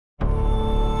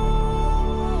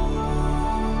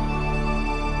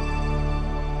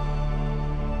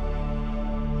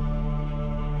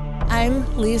I'm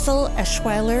Liesel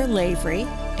Eschweiler Lavery,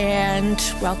 and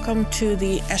welcome to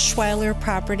the Eschweiler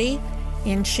Property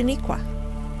in Shaniqua.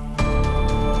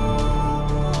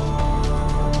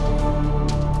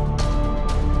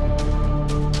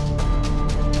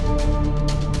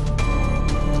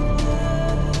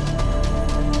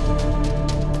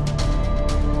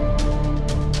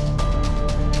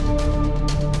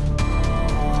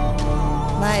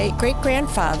 My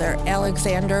great-grandfather,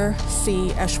 Alexander C.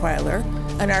 Eschweiler,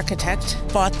 an architect,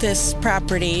 bought this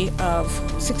property of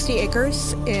 60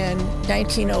 acres in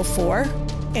 1904,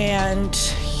 and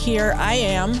here I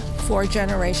am 4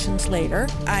 generations later.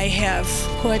 I have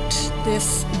put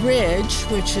this ridge,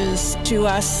 which is to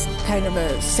us kind of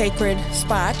a sacred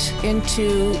spot,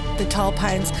 into the Tall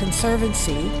Pines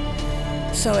Conservancy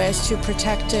so as to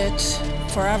protect it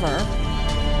forever.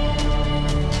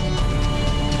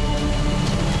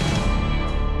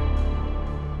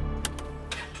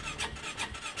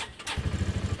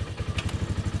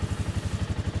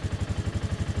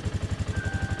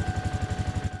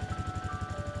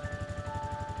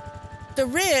 The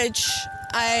ridge,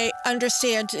 I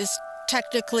understand, is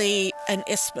technically an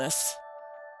isthmus.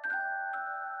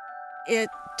 It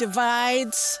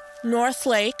divides North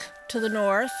Lake to the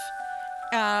north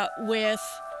with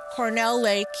Cornell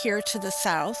Lake here to the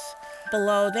south.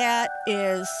 Below that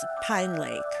is Pine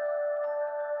Lake.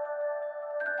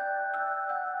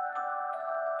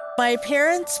 My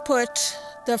parents put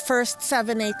the first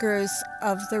 7 acres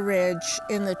of the ridge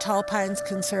in the Tall Pines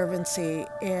Conservancy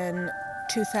in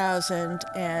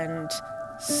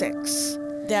 2006.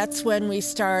 That's when we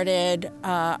started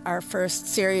our first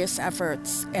serious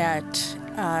efforts at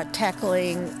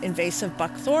tackling invasive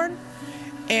buckthorn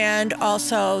and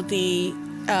also the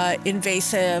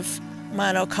invasive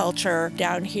monoculture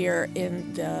down here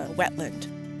in the wetland.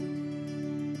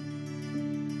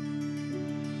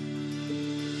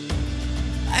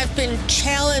 I've been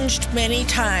challenged many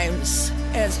times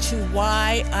as to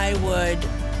why I would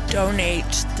donate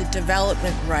the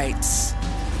development rights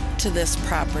to this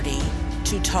property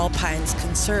to Tall Pines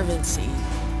Conservancy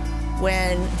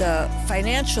when the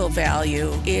financial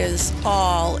value is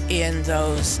all in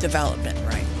those development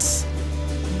rights.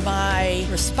 My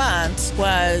response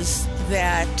was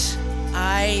that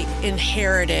I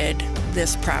inherited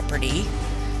this property,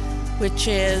 which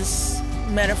is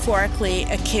metaphorically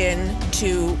akin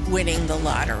to winning the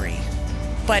lottery.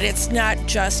 But it's not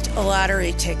just a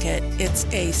lottery ticket, it's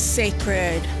a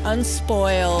sacred,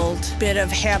 unspoiled bit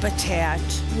of habitat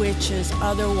which is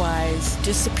otherwise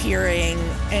disappearing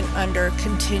and under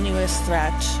continuous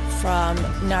threat from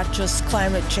not just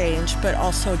climate change, but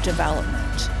also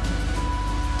development.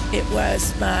 It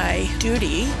was my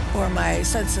duty, or my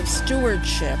sense of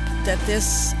stewardship, that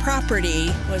this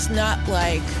property was not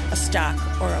like a stock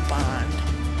or a bond.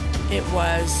 It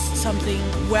was something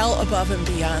well above and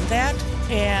beyond that,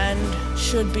 and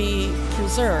should be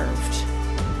preserved.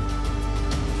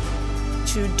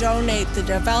 To donate the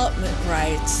development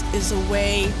rights is a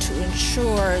way to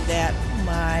ensure that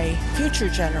my future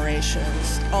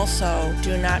generations also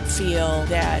do not feel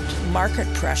that market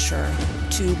pressure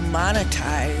to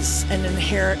monetize an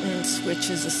inheritance which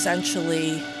is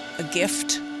essentially a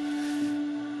gift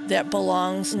that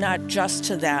belongs not just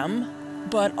to them,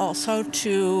 but also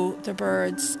to the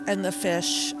birds and the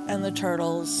fish and the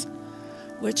turtles,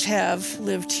 which have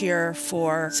lived here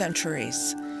for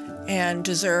centuries and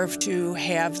deserve to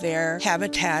have their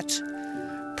habitat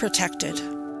protected.